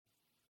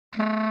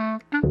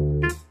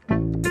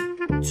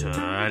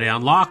Today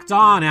on Locked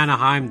On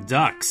Anaheim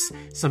Ducks,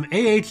 some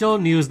AHL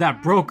news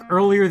that broke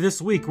earlier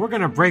this week. We're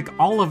going to break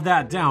all of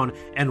that down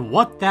and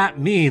what that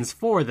means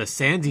for the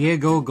San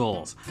Diego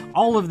Gulls.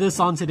 All of this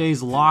on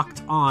today's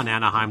Locked On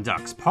Anaheim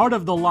Ducks, part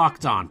of the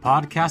Locked On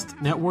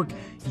Podcast Network,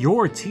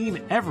 your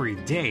team every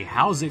day.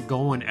 How's it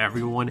going,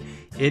 everyone?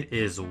 It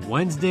is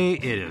Wednesday.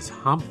 It is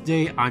Hump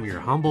Day. I'm your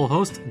humble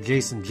host,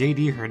 Jason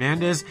J.D.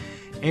 Hernandez.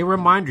 A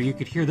reminder, you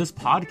could hear this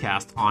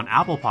podcast on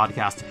Apple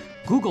Podcast,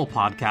 Google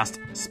Podcast,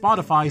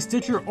 Spotify,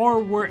 Stitcher, or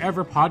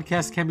wherever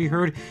podcasts can be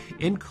heard,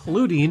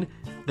 including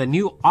the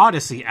new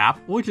Odyssey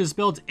app, which is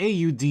spelled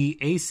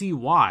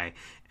A-U-D-A-C-Y.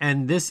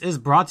 And this is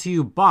brought to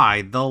you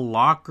by the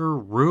Locker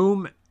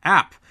Room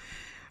app.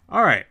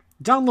 All right,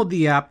 download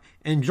the app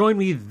and join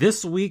me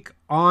this week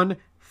on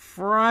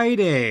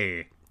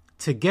Friday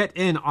to get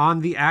in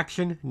on the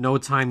action. No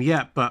time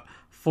yet, but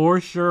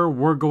for sure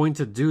we're going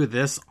to do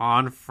this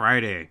on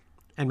Friday.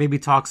 And maybe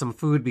talk some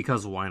food,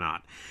 because why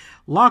not?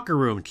 Locker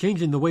Room,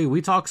 changing the way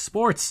we talk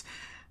sports.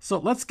 So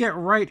let's get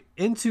right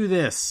into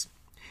this.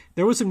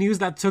 There was some news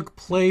that took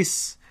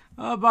place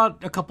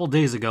about a couple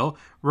days ago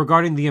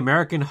regarding the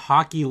American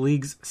Hockey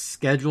League's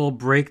schedule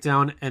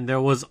breakdown, and there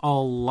was a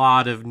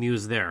lot of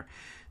news there.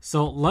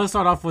 So let's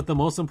start off with the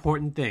most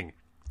important thing.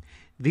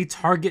 The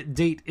target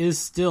date is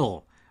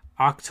still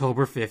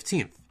October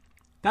 15th.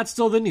 That's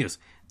still the news.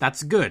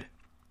 That's good.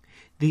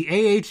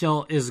 The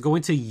AHL is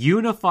going to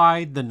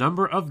unify the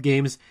number of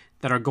games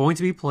that are going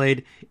to be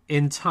played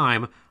in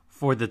time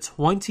for the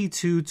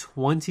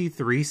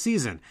 22-23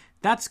 season.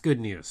 That's good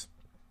news.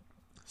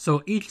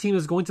 So each team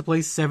is going to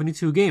play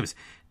 72 games.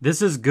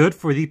 This is good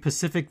for the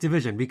Pacific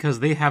Division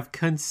because they have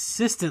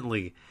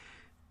consistently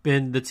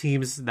been the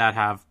teams that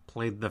have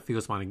played the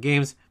fewest amount of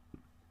games,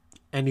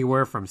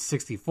 anywhere from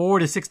 64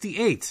 to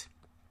 68.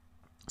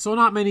 So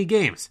not many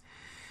games.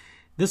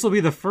 This will be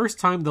the first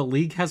time the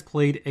league has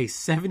played a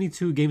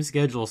 72-game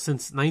schedule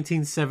since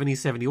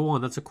 1970-71.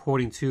 That's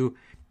according to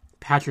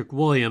Patrick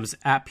Williams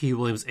at P.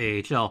 Williams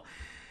AHL.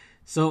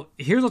 So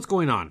here's what's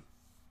going on.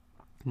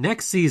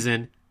 Next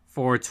season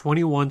for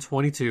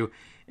 21-22,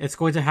 it's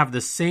going to have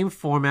the same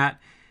format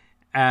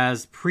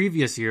as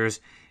previous years,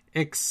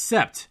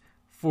 except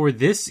for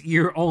this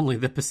year only,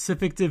 the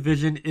Pacific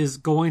Division is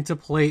going to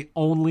play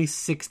only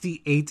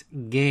 68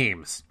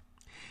 games.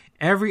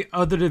 Every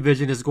other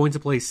division is going to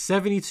play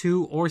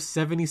 72 or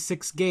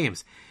 76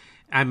 games.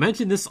 I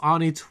mentioned this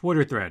on a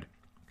Twitter thread.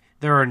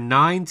 There are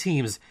 9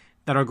 teams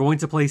that are going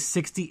to play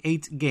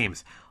 68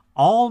 games.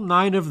 All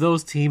 9 of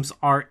those teams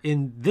are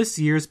in this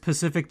year's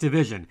Pacific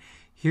Division.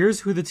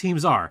 Here's who the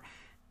teams are.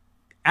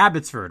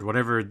 Abbotsford,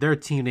 whatever their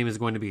team name is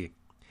going to be.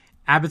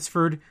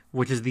 Abbotsford,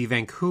 which is the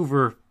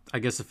Vancouver,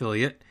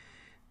 affiliate.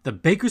 The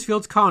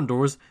Bakersfield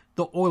Condors,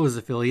 the Oilers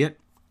affiliate.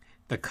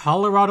 The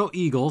Colorado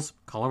Eagles,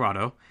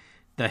 Colorado.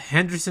 The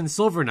Henderson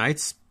Silver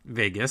Knights,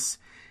 Vegas.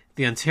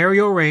 The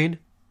Ontario Reign,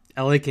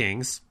 LA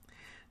Kings.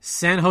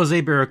 San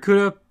Jose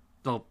Barracuda,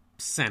 well,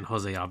 San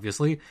Jose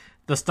obviously.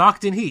 The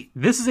Stockton Heat.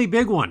 This is a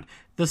big one.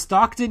 The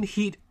Stockton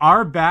Heat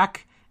are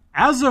back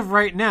as of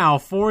right now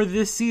for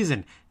this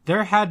season.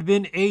 There had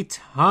been a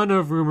ton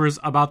of rumors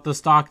about the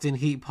Stockton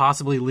Heat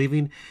possibly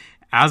leaving.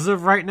 As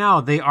of right now,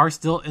 they are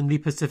still in the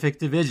Pacific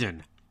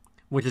Division,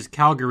 which is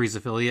Calgary's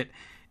affiliate,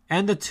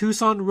 and the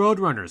Tucson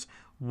Roadrunners,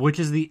 which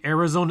is the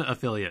Arizona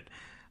affiliate.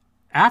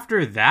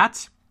 After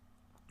that,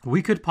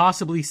 we could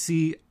possibly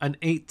see an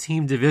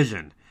 8-team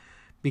division,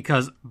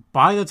 because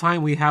by the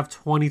time we have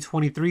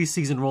 2023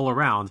 season roll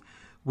around,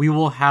 we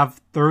will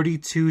have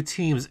 32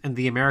 teams in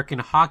the American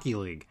Hockey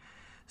League.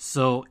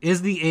 So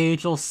is the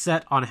AHL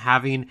set on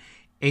having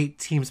 8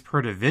 teams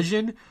per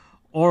division,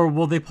 or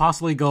will they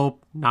possibly go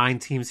 9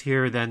 teams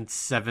here, then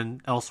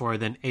 7 elsewhere,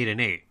 then 8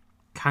 and 8?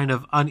 Kind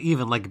of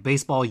uneven like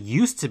baseball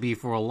used to be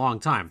for a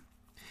long time.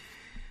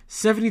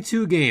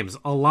 72 games,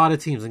 a lot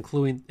of teams,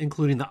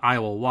 including the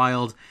Iowa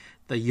Wild,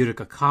 the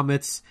Utica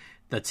Comets,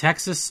 the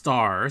Texas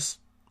Stars,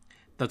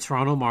 the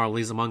Toronto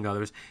Marlies, among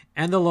others,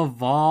 and the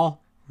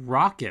Laval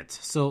Rocket.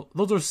 So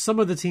those are some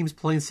of the teams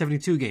playing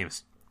 72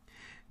 games.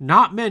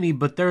 Not many,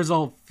 but there's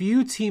a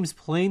few teams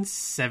playing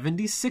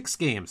 76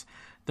 games.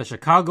 The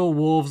Chicago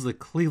Wolves, the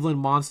Cleveland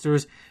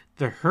Monsters,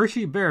 the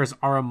Hershey Bears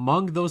are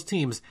among those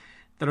teams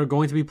that are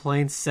going to be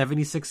playing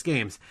 76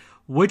 games,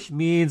 which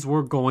means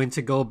we're going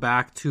to go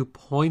back to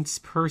points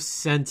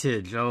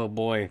percentage. Oh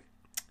boy.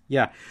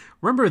 Yeah.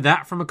 Remember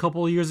that from a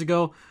couple of years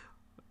ago,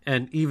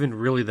 and even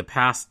really the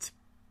past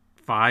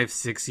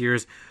 5-6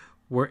 years,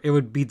 where it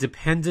would be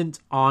dependent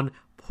on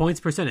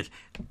points percentage.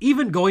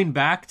 Even going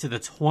back to the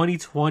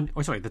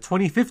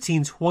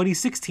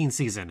 2015-2016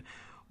 season,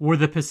 where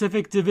the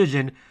Pacific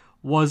Division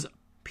was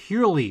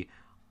purely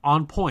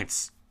on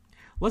points.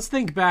 Let's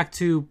think back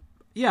to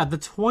the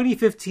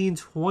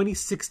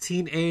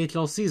 2015-2016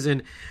 AHL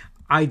season.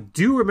 I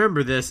do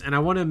remember this, and I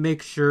want to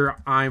make sure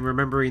I'm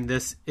remembering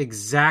this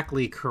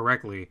exactly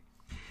correctly.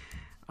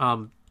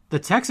 The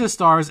Texas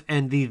Stars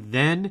and the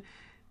then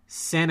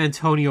San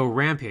Antonio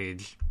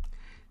Rampage,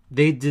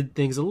 they did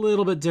things a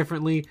little bit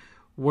differently,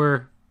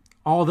 where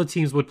all the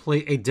teams would play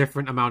a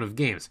different amount of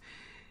games.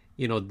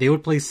 they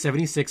would play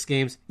 76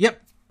 games.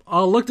 Yep,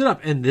 I looked it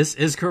up, and this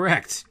is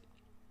correct.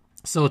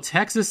 So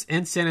Texas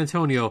and San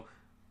Antonio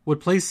would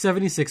play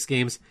 76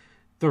 games.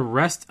 The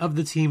rest of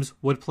the teams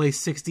would play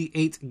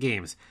 68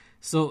 games.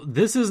 So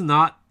this is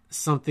not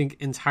something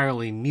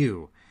entirely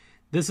new.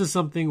 This is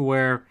something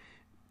where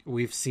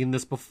we've seen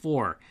this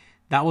before.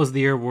 That was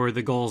the year where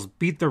the Gulls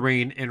beat the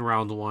Reign in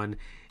round 1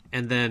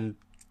 and then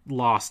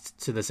lost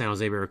to the San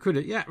Jose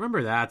Barracuda. Yeah,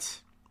 remember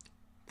that.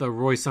 The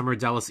Roy Summer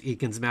Dallas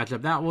Eakins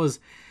matchup. That was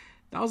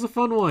a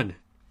fun one.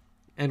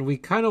 And we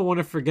kind of want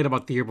to forget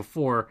about the year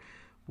before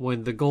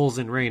when the Gulls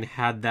and Reign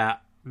had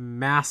that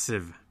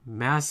massive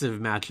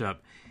matchup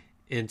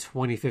in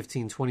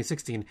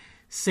 2015-2016.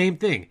 Same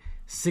thing.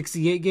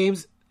 68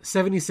 games,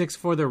 76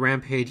 for the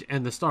Rampage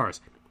and the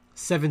Stars.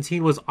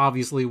 17 was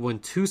obviously when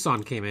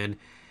Tucson came in.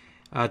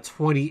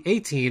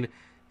 2018,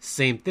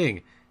 same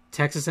thing.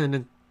 Texas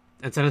and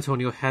San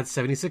Antonio had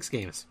 76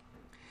 games.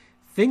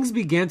 Things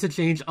began to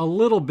change a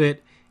little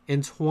bit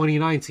in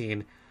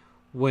 2019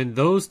 when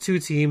those two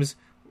teams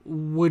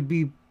would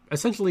be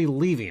essentially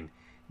leaving.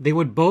 They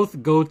would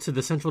both go to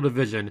the Central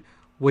Division,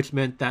 which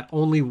meant that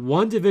only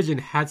one division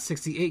had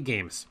 68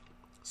 games.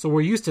 So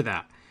we're used to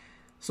that.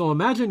 So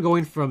imagine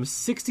going from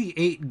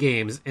 68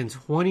 games in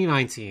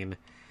 2019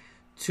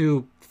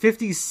 to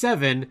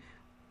 57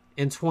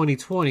 in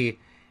 2020,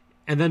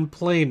 and then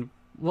playing,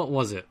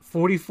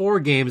 44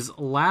 games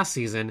last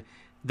season,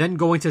 then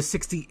going to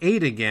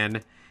 68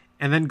 again,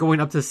 and then going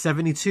up to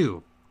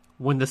 72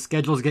 when the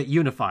schedules get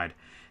unified.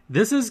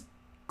 This is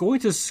going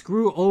to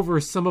screw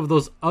over some of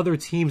those other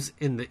teams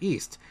in the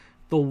East,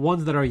 the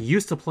ones that are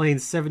used to playing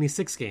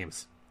 76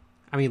 games.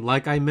 I mean,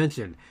 like I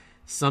mentioned,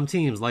 some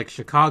teams like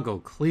Chicago,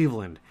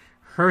 Cleveland,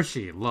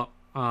 Hershey,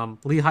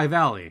 Lehigh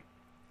Valley,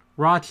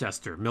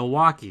 Rochester,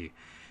 Milwaukee,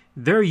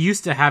 they're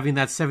used to having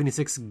that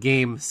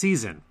 76-game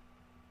season.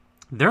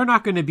 They're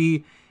not going to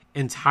be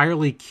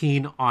entirely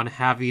keen on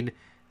having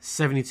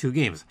 72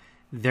 games.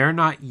 They're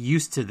not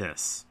used to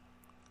this.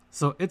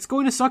 So it's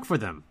going to suck for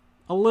them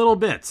a little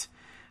bit.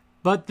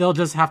 But they'll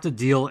just have to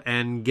deal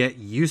and get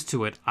used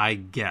to it, I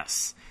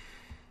guess.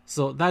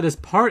 So that is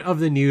part of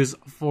the news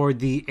for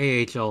the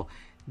AHL,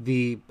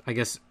 the,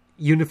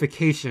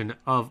 unification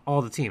of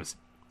all the teams.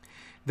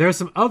 There's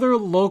some other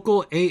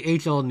local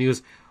AHL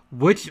news,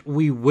 which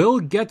we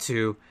will get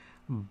to.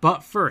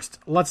 But first,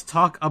 let's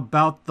talk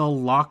about the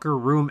Locker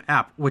Room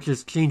app, which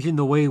is changing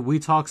the way we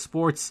talk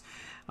sports.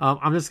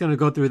 I'm just going to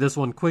go through this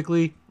one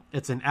quickly.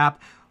 It's an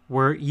app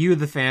where you,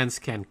 the fans,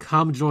 can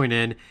come join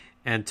in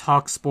and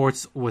talk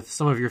sports with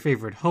some of your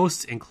favorite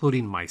hosts,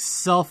 including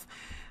myself.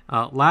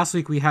 Last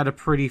week, we had a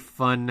pretty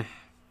fun,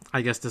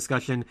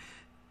 discussion.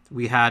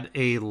 We had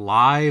a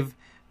live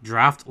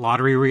draft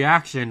lottery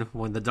reaction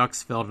when the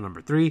Ducks fell to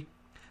number 3.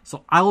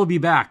 So I will be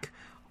back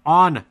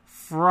on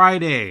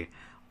Friday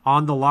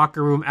on the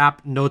Locker Room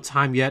app. No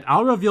time yet.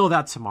 I'll reveal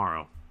that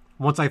tomorrow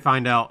once I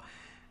find out,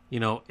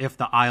 if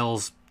the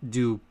Isles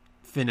do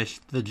finish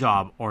the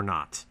job or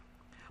not.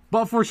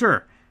 But for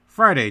sure,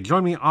 Friday,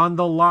 join me on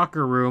the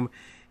Locker Room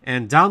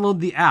and download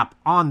the app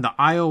on the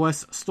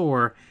iOS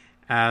store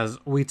as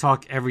we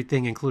talk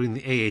everything, including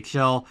the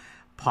AHL,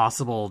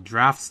 possible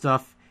draft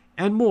stuff,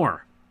 and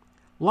more.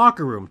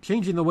 Locker Room,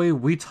 changing the way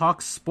we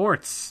talk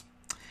sports.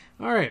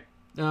 All right,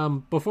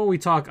 before we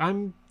talk,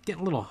 I'm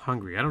getting a little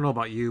hungry. I don't know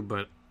about you,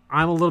 but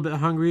I'm a little bit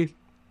hungry.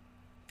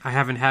 I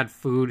haven't had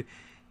food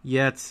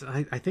yet.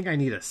 I think I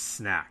need a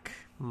snack.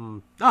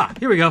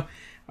 Here we go.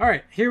 All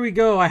right, here we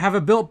go. I have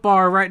a Built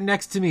Bar right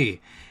next to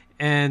me.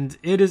 And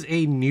it is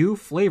a new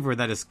flavor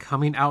that is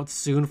coming out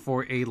soon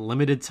for a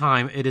limited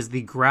time. It is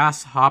the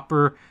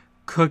Grasshopper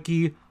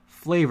Cookie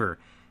flavor.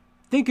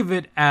 Think of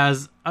it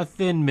as a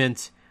Thin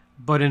Mint,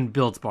 but in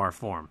Built Bar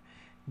form.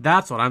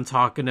 That's what I'm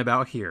talking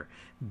about here.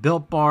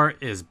 Built Bar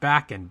is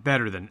back and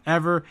better than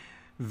ever.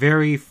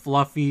 Very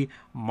fluffy,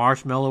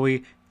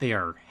 marshmallowy. They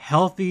are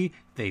healthy.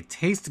 They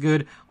taste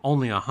good.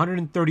 Only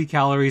 130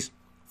 calories,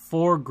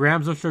 4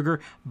 grams of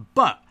sugar,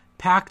 but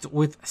packed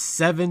with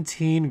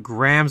 17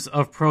 grams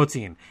of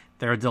protein.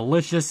 They're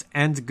delicious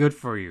and good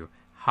for you.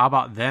 How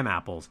about them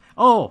apples?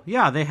 Oh,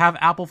 yeah, they have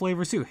apple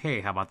flavors too.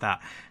 Hey, how about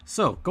that?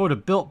 So go to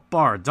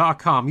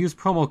BuiltBar.com. Use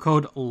promo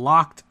code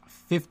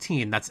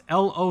LOCKED15. That's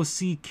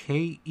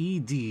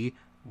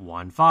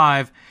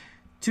LOCKED15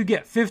 to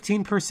get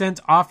 15%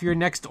 off your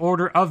next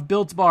order of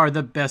Built Bar,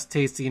 the best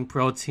tasting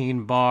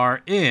protein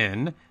bar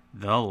in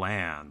the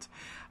land.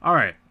 All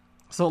right,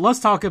 so let's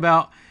talk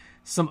about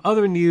some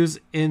other news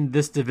in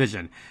this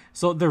division.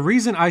 So the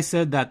reason I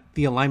said that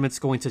the alignment's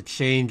going to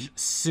change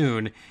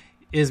soon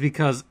is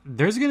because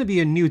there's going to be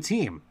a new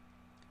team.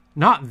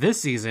 Not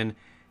this season,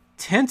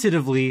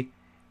 tentatively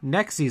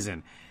next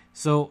season.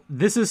 So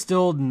this is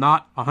still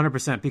not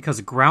 100%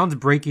 because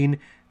groundbreaking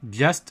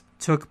just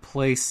took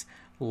place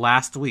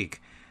last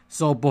week.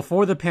 So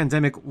before the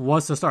pandemic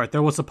was to start,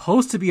 there was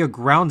supposed to be a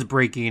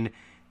groundbreaking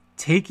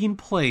taking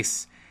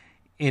place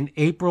in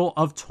April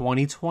of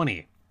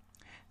 2020.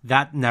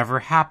 That never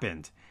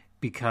happened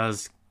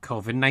because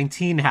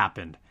COVID-19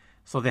 happened.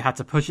 So they had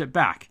to push it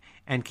back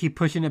and keep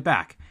pushing it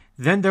back.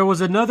 Then there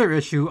was another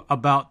issue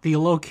about the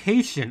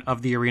location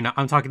of the arena.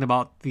 I'm talking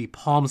about the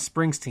Palm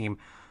Springs team,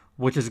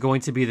 which is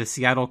going to be the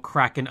Seattle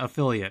Kraken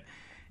affiliate.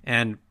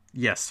 And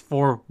yes,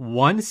 for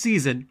one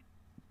season,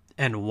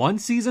 and one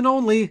season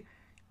only,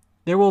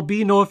 there will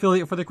be no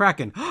affiliate for the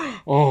Kraken.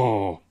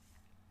 Oh,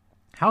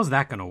 how's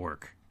that going to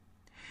work?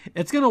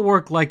 It's going to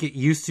work like it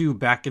used to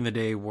back in the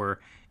day, where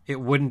it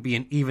wouldn't be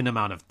an even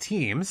amount of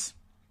teams.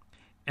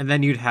 And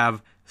then you'd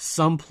have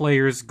some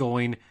players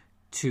going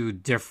to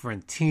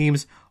different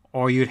teams,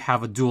 or you'd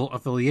have a dual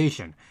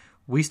affiliation.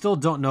 We still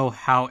don't know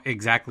how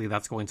exactly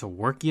that's going to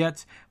work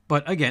yet.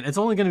 But again, it's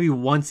only going to be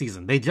one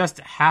season. They just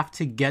have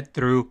to get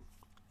through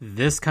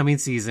this coming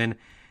season,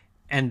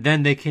 and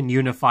then they can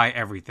unify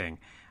everything.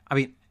 I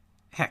mean,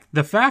 heck,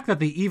 the fact that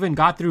they even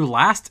got through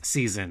last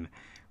season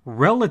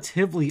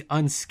relatively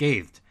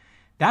unscathed,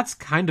 that's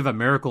kind of a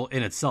miracle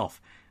in itself.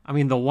 I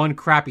mean, the one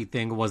crappy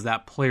thing was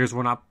that players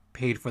were not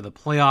paid for the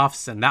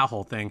playoffs and that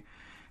whole thing.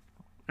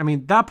 I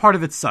mean, that part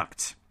of it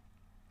sucked.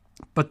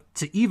 But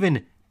to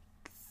even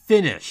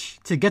finish,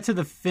 to get to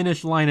the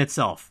finish line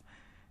itself,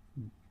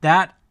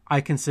 that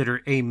I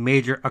consider a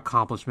major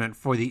accomplishment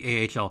for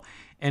the AHL,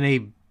 and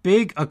a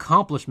big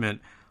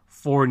accomplishment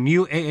for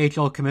new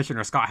AHL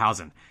Commissioner Scott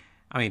Howson.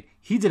 I mean,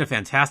 he did a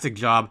fantastic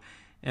job,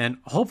 and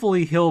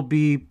hopefully he'll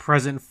be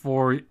present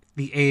for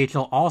the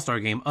AHL All-Star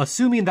Game,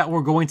 assuming that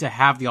we're going to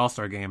have the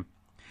All-Star Game.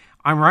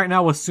 I'm right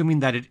now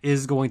assuming that it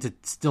is going to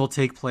still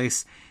take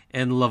place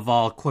in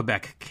Laval,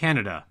 Quebec,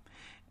 Canada.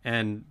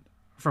 And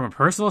from a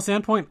personal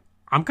standpoint,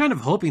 I'm kind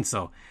of hoping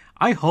so.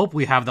 I hope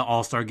we have the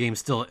All-Star Game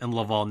still in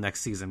Laval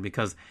next season,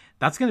 because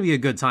that's going to be a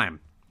good time.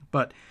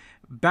 But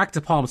back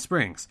to Palm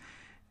Springs.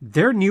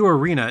 Their new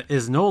arena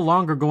is no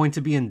longer going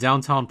to be in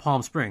downtown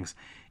Palm Springs.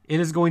 It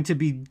is going to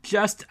be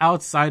just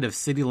outside of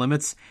city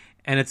limits,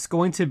 and it's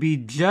going to be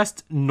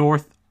just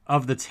north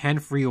of the 10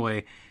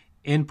 freeway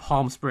in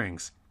Palm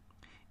Springs.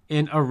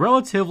 In a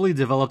relatively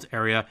developed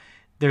area,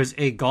 there's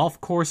a golf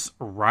course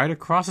right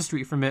across the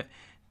street from it.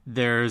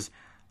 There's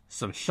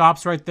some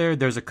shops right there.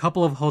 There's a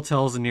couple of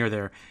hotels near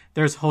there.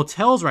 There's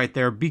hotels right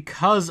there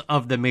because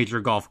of the major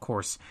golf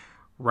course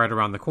right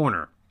around the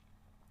corner.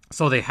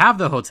 So they have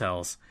the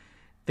hotels.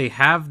 They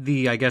have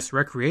the,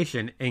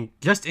 recreation. And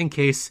just in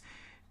case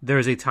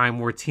there's a time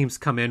where teams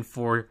come in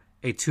for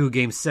a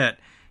 2-game set,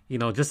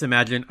 just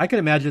imagine, I can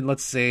imagine,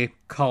 let's say,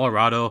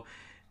 Colorado,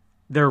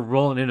 they're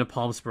rolling into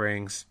Palm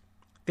Springs.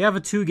 They have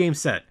a 2-game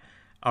set,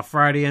 a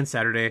Friday and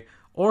Saturday,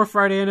 or a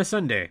Friday and a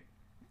Sunday.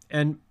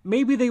 And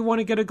maybe they want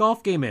to get a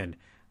golf game in.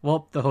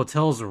 Well, the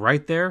hotel's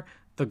right there.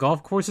 The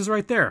golf course is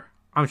right there.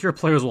 I'm sure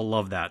players will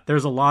love that.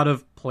 There's a lot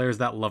of players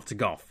that love to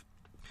golf.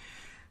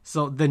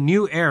 So the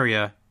new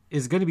area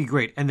is going to be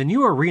great. And the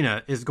new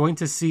arena is going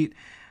to seat,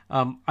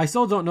 I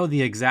still don't know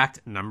the exact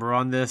number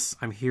on this.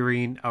 I'm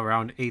hearing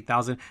around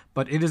 8,000.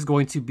 But it is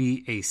going to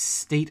be a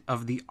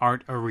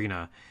state-of-the-art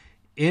arena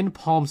in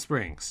Palm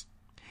Springs.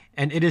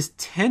 And it is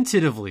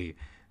tentatively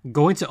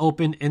going to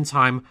open in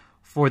time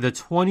for the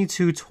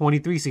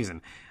 22-23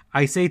 season.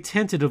 I say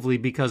tentatively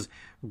because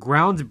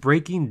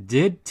groundbreaking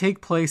did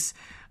take place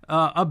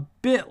a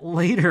bit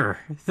later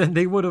than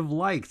they would have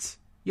liked.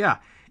 Yeah,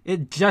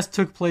 it just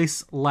took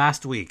place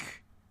last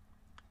week.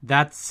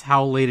 That's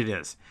how late it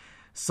is.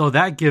 So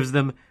that gives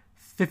them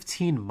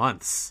 15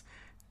 months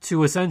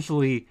to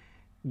essentially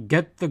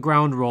get the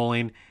ground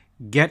rolling,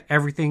 get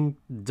everything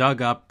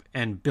dug up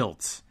and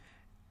built.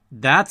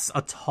 That's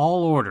a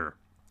tall order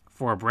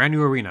for a brand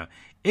new arena.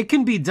 It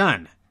can be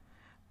done,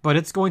 but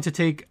it's going to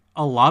take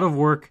a lot of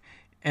work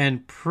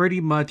and pretty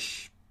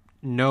much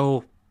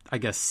no,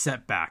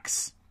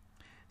 setbacks.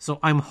 So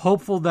I'm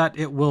hopeful that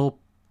it will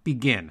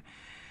begin.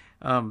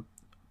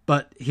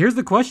 But here's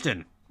the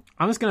question.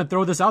 I'm just going to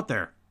throw this out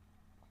there.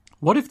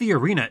 What if the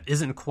arena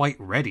isn't quite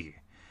ready?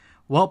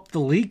 Well, the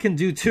league can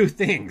do two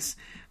things.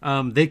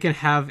 They can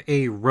have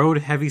a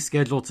road-heavy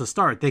schedule to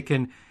start. They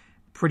can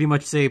pretty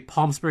much say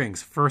Palm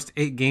Springs, first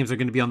 8 games are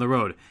going to be on the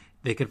road.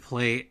 They could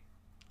play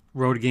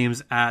road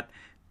games at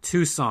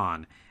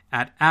Tucson,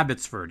 at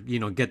Abbotsford,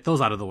 get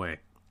those out of the way.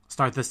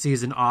 Start the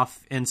season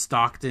off in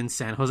Stockton,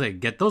 San Jose,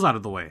 get those out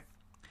of the way.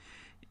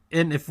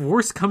 And if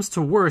worst comes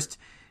to worst,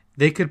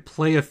 they could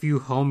play a few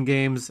home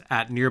games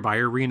at nearby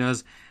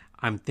arenas.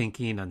 I'm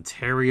thinking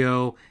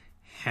Ontario,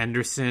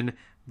 Henderson.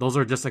 Those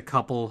are just a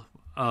couple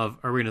of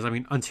arenas. I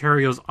mean,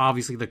 Ontario's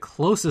obviously the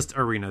closest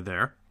arena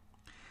there.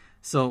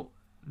 So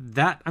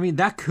that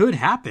could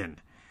happen.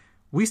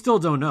 We still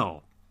don't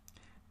know.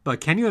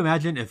 But can you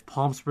imagine if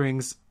Palm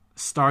Springs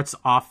starts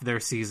off their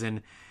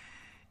season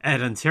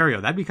at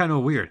Ontario? That'd be kind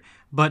of weird,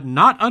 but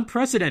not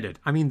unprecedented.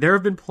 I mean, there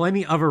have been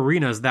plenty of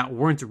arenas that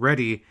weren't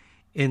ready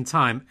in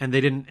time, and they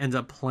didn't end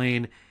up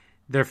playing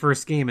their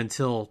first game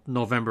until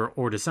November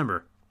or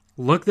December.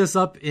 Look this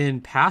up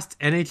in past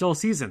NHL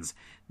seasons.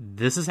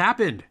 This has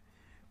happened,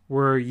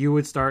 where you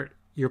would start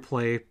your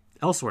play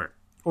elsewhere.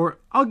 Or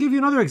I'll give you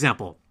another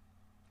example.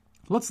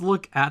 Let's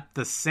look at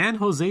the San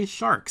Jose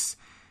Sharks.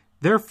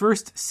 Their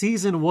first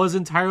season was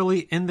entirely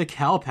in the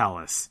Cal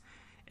Palace,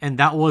 and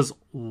that was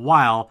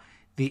while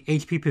the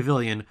HP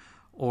Pavilion,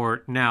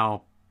 or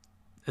now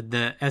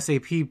the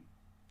SAP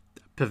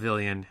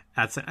Pavilion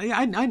at,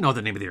 I know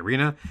the name of the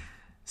arena,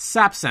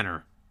 SAP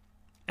Center,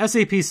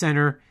 SAP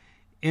Center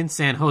in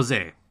San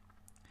Jose.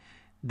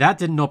 That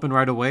didn't open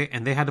right away,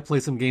 and they had to play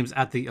some games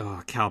at the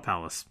Cow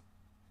Palace.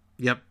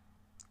 Yep,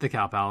 the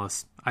Cow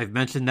Palace. I've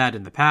mentioned that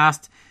in the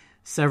past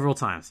several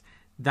times.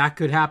 That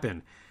could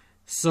happen.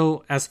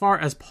 So as far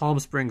as Palm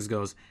Springs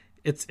goes,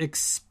 it's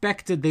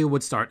expected they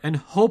would start and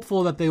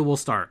hopeful that they will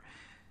start.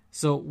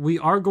 So we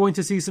are going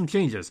to see some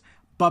changes.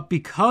 But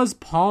because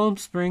Palm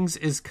Springs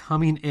is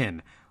coming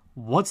in,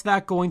 what's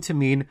that going to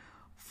mean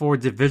for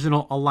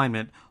divisional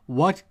alignment?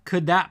 What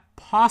could that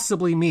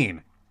possibly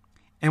mean?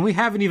 And we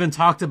haven't even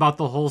talked about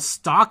the whole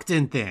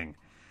Stockton thing.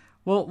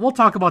 Well, we'll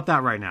talk about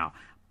that right now.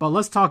 But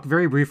let's talk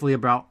very briefly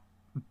about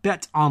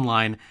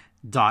betonline.ag,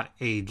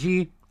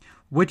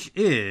 which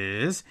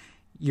is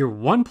your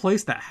one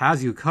place that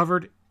has you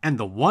covered and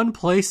the one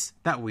place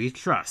that we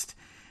trust.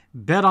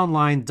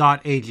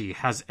 BetOnline.ag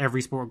has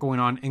every sport going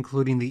on,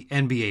 including the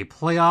NBA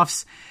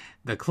playoffs.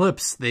 The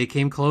Clips, they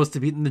came close to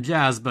beating the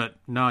Jazz, but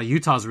no,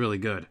 Utah's really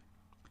good.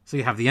 So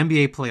you have the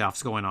NBA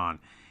playoffs going on.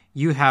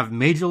 You have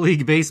Major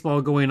League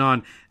Baseball going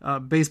on.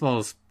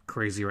 Baseball's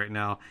crazy right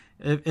now.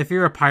 If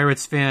you're a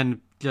Pirates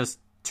fan, just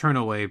turn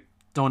away.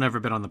 Don't ever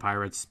bet on the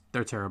Pirates.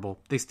 They're terrible.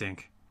 They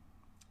stink.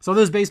 So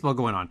there's baseball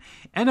going on.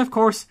 And of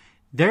course,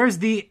 there's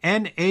the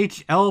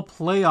NHL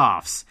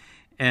playoffs.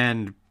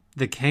 And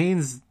the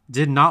Canes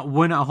did not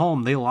win at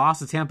home. They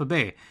lost to Tampa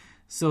Bay.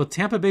 So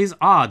Tampa Bay's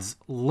odds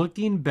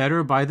looking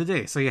better by the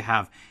day. So you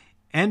have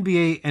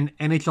NBA and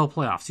NHL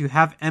playoffs. You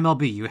have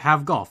MLB. You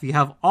have golf. You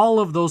have all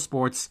of those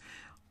sports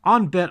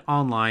on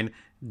betonline.ag.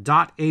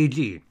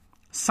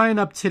 Sign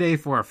up today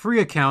for a free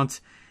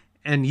account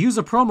and use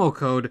a promo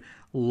code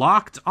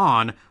Locked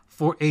On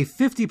for a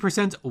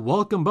 50%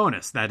 welcome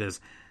bonus. That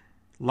is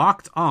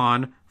Locked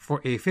On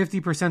for a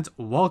 50%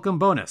 welcome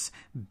bonus.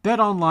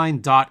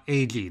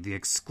 BetOnline.ag, the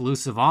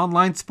exclusive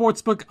online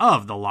sportsbook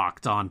of the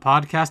Locked On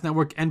Podcast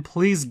Network. And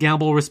please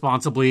gamble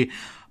responsibly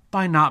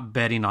by not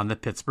betting on the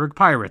Pittsburgh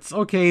Pirates.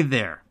 Okay,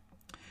 there.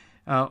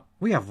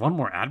 We have one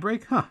more ad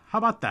break? How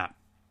about that?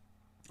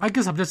 I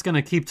guess I'm just going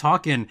to keep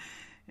talking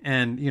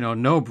and,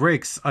 no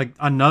breaks.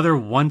 Another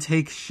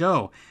one-take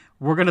show.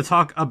 We're going to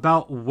talk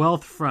about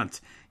Wealthfront.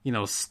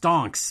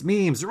 Stonks,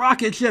 memes,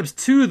 rocket ships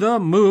to the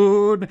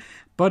moon.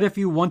 But if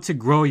you want to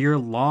grow your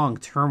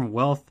long-term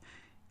wealth,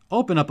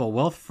 open up a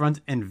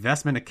Wealthfront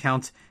investment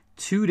account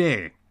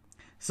today.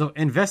 So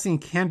investing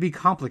can be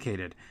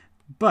complicated,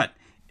 but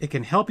it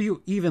can help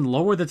you even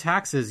lower the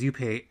taxes you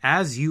pay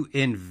as you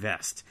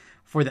invest.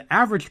 For the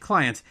average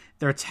client,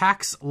 their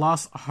tax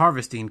loss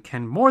harvesting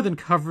can more than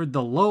cover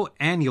the low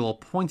annual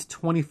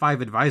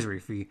 0.25 advisory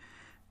fee.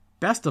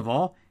 Best of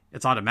all,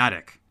 it's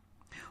automatic.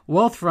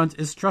 Wealthfront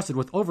is trusted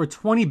with over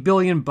 $20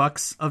 billion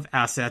of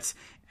assets,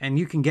 and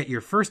you can get your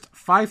first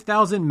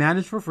 $5,000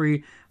 managed for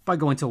free by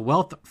going to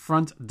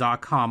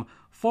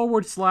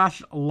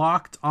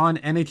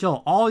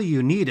wealthfront.com/LockedOnNHL. All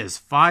you need is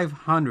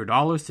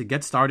 $500 to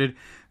get started.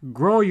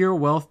 Grow your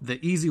wealth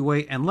the easy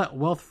way and let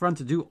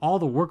Wealthfront do all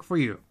the work for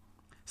you.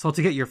 So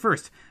to get your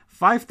first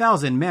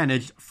 $5,000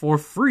 managed for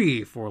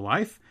free for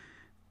life,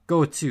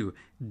 go to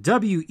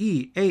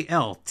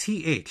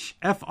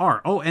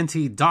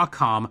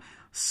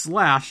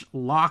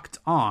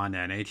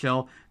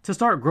wealthfront.com/LockedOnNHL to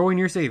start growing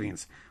your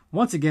savings.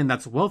 Once again,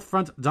 that's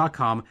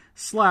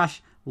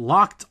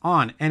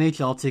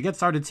wealthfront.com/LockedOnNHL to get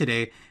started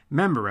today.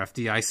 Member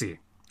FDIC.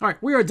 All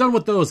right, we are done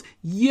with those.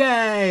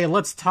 Yay!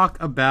 Let's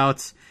talk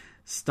about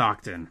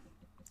Stockton.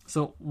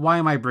 So why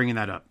am I bringing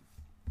that up?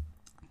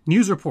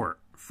 News report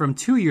from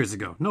 3 years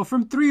ago,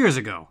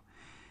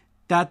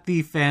 that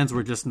the fans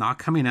were just not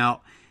coming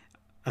out.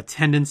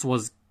 Attendance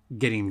was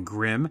getting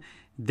grim.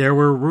 There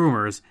were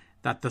rumors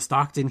that the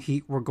Stockton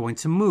Heat were going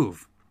to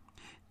move.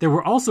 There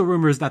were also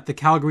rumors that the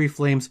Calgary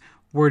Flames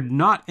were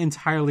not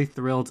entirely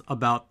thrilled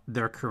about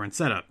their current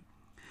setup.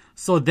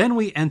 So then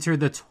we enter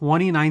the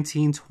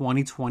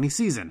 2019-2020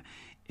 season.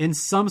 In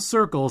some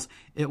circles,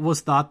 it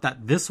was thought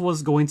that this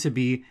was going to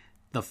be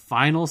the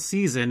final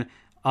season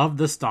of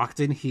the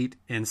Stockton Heat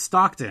in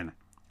Stockton.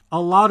 A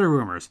lot of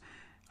rumors.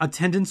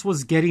 Attendance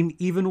was getting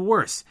even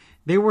worse.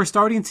 They were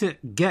starting to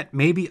get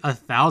maybe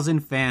 1,000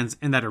 fans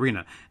in that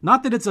arena.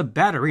 Not that it's a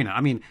bad arena.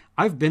 I mean,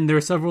 I've been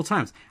there several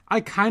times.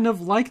 I kind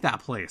of like that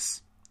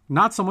place.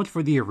 Not so much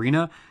for the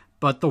arena,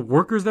 but the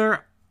workers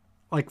there,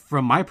 like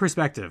from my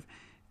perspective,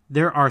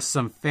 there are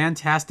some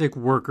fantastic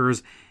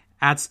workers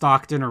at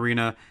Stockton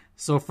Arena.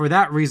 So for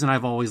that reason,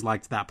 I've always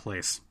liked that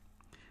place.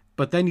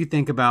 But then you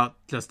think about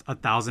just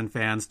 1,000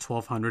 fans,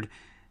 1,200,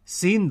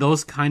 seeing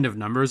those kind of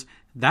numbers,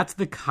 that's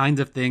the kind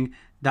of thing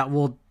that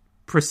will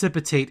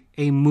precipitate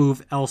a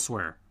move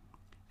elsewhere.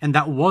 And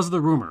that was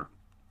the rumor.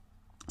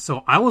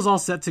 So I was all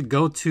set to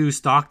go to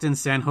Stockton,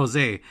 San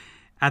Jose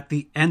at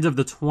the end of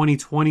the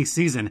 2020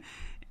 season.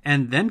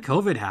 And then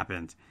COVID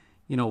happened.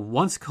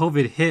 Once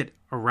COVID hit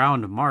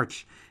around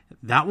March,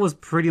 that was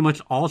pretty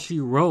much all she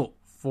wrote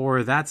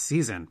for that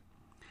season.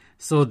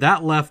 So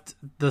that left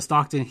the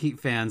Stockton Heat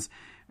fans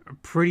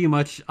pretty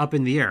much up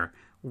in the air.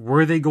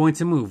 Were they going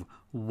to move?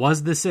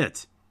 Was this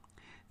it?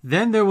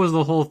 Then there was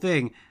the whole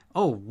thing,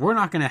 oh, we're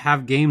not going to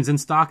have games in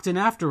Stockton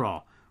after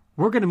all.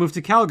 We're going to move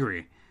to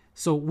Calgary.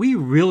 So we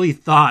really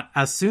thought,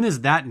 as soon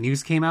as that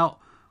news came out,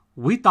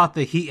 we thought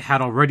the Heat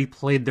had already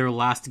played their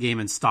last game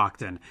in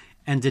Stockton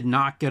and did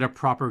not get a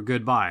proper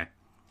goodbye.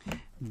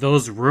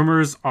 Those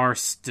rumors are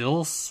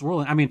still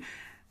swirling. I mean,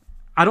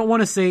 I don't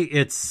want to say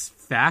it's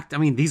fact. I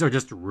mean, these are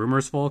just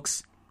rumors,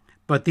 folks.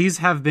 But these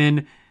have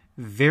been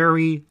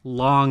very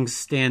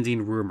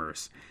long-standing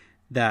rumors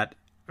that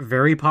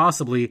very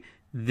possibly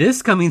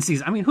this coming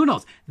season, I mean, who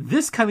knows?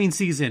 This coming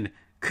season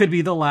could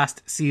be the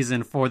last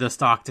season for the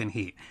Stockton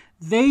Heat.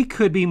 They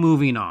could be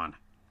moving on.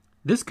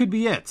 This could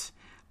be it.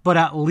 But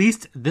at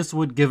least this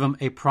would give them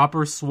a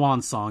proper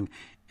swan song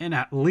and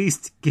at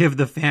least give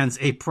the fans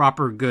a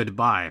proper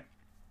goodbye.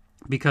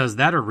 Because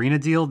that arena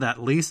deal,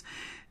 that lease,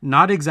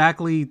 not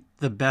exactly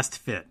the best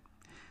fit.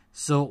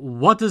 So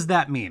what does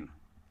that mean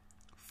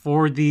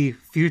for the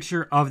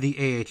future of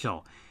the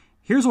AHL?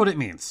 Here's what it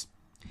means.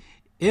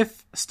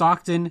 If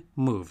Stockton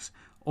moves,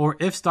 or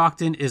if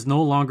Stockton is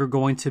no longer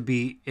going to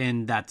be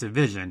in that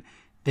division,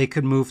 they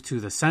could move to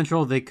the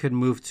Central, they could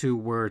move to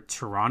where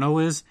Toronto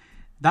is.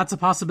 That's a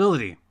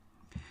possibility.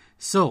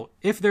 So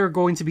if there are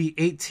going to be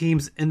 8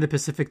 teams in the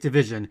Pacific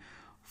Division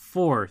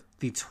for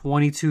the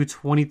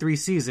 22-23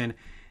 season,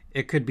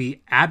 it could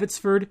be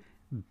Abbotsford,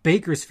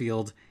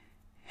 Bakersfield,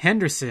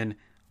 Henderson,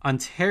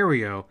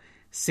 Ontario,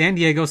 San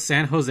Diego,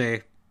 San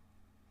Jose,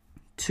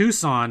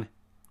 Tucson,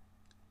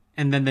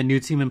 and then the new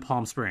team in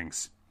Palm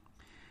Springs.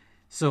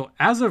 So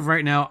as of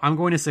right now, I'm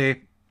going to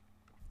say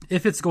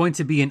if it's going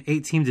to be an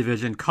 8-team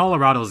division,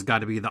 Colorado's got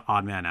to be the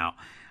odd man out.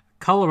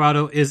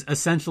 Colorado is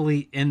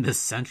essentially in the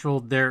Central.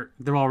 They're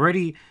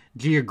already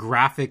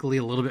geographically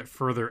a little bit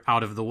further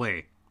out of the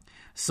way.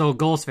 So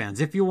Gulls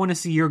fans, if you want to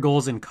see your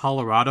goals in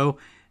Colorado,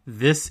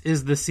 this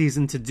is the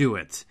season to do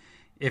it.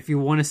 If you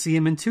want to see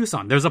him in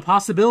Tucson, there's a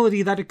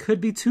possibility that it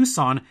could be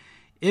Tucson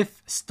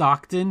if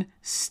Stockton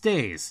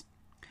stays.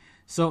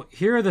 So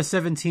here are the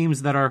 7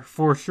 teams that are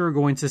for sure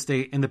going to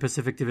stay in the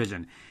Pacific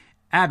Division.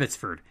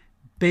 Abbotsford,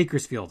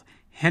 Bakersfield,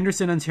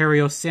 Henderson,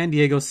 Ontario, San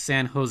Diego,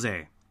 San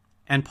Jose,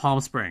 and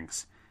Palm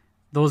Springs.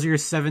 Those are your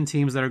 7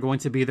 teams that are going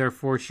to be there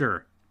for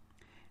sure.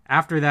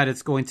 After that,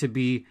 it's going to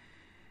be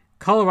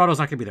Colorado's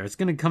not going to be there. It's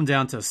going to come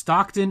down to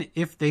Stockton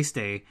if they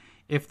stay.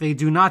 If they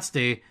do not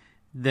stay,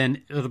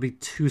 then it'll be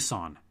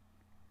Tucson.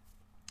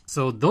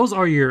 So those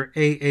are your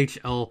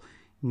AHL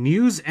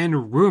news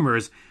and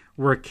rumors.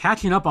 We're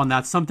catching up on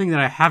that, something that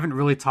I haven't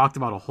really talked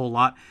about a whole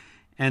lot,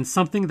 and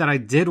something that I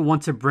did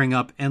want to bring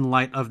up in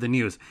light of the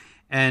news.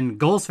 And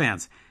Gulls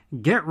fans,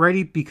 get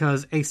ready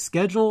because a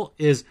schedule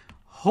is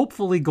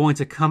hopefully going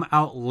to come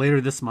out later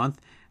this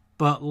month,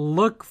 but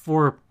look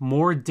for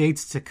more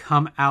dates to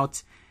come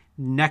out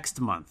next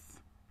month.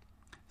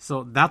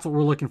 So that's what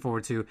we're looking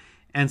forward to.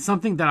 And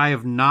something that I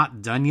have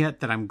not done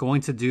yet that I'm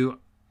going to do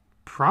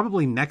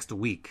probably next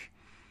week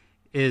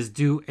is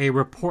do a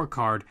report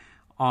card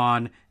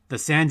on the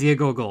San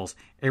Diego Gulls,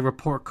 a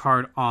report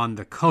card on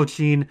the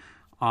coaching,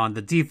 on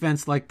the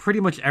defense, like pretty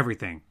much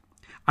everything.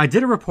 I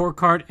did a report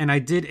card and I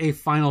did a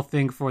final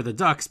thing for the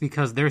Ducks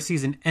because their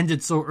season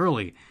ended so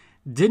early.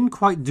 Didn't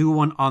quite do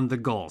one on the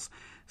Gulls.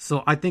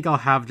 So I think I'll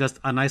have just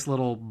a nice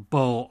little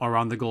bow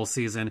around the Gulls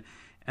season,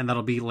 and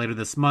that'll be later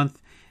this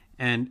month.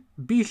 And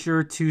be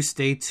sure to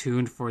stay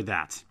tuned for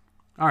that.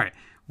 All right,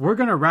 we're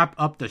going to wrap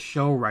up the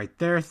show right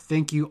there.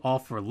 Thank you all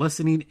for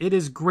listening. It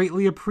is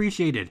greatly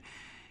appreciated.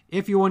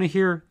 If you want to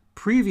hear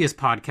previous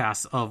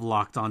podcasts of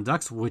Locked On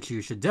Ducks, which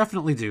you should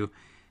definitely do,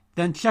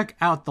 then check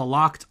out the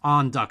Locked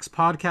On Ducks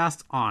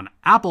podcast on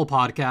Apple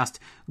Podcast,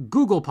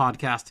 Google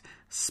Podcast,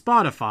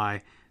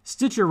 Spotify,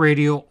 Stitcher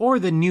Radio, or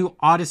the new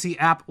Odyssey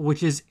app,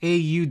 which is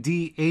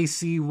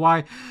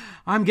AUDACY.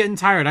 I'm getting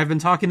tired. I've been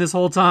talking this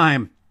whole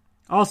time.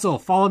 Also,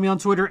 follow me on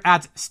Twitter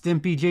at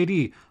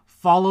StimpyJD.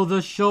 Follow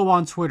the show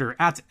on Twitter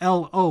at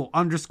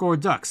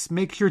LO_Ducks.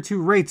 Make sure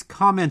to rate,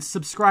 comment,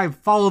 subscribe,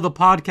 follow the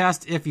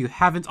podcast if you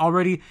haven't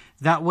already.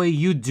 That way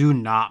you do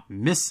not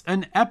miss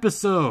an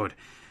episode.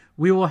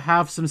 We will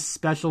have some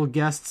special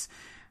guests.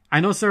 I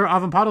know Sarah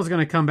Avampado is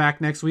going to come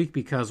back next week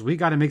because we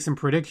got to make some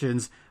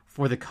predictions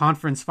for the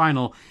conference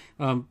final.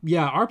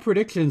 Our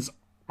predictions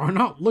are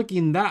not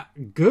looking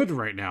that good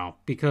right now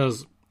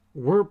because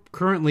we're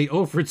currently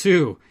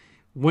 0-2.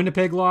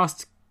 Winnipeg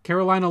lost,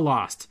 Carolina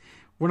lost.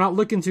 We're not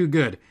looking too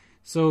good.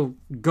 So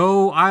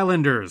go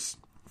Islanders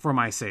for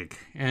my sake.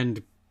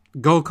 And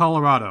go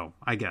Colorado,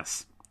 I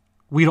guess.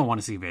 We don't want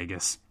to see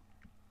Vegas.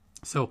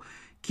 So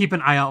keep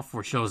an eye out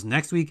for shows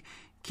next week.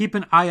 Keep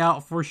an eye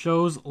out for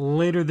shows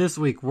later this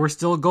week. We're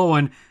still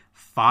going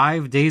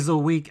 5 days a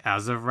week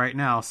as of right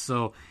now.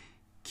 So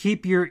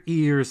keep your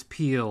ears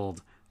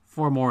peeled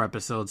for more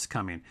episodes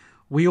coming.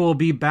 We will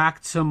be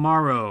back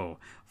tomorrow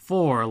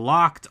for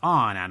Locked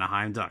On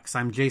Anaheim Ducks.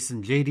 I'm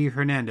Jason J.D.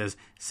 Hernandez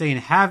saying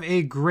have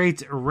a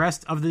great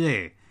rest of the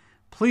day.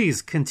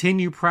 Please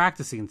continue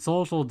practicing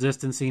social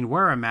distancing,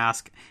 wear a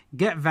mask,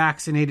 get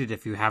vaccinated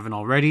if you haven't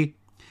already,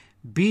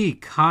 be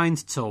kind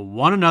to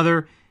one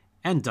another,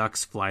 and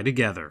Ducks fly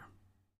together.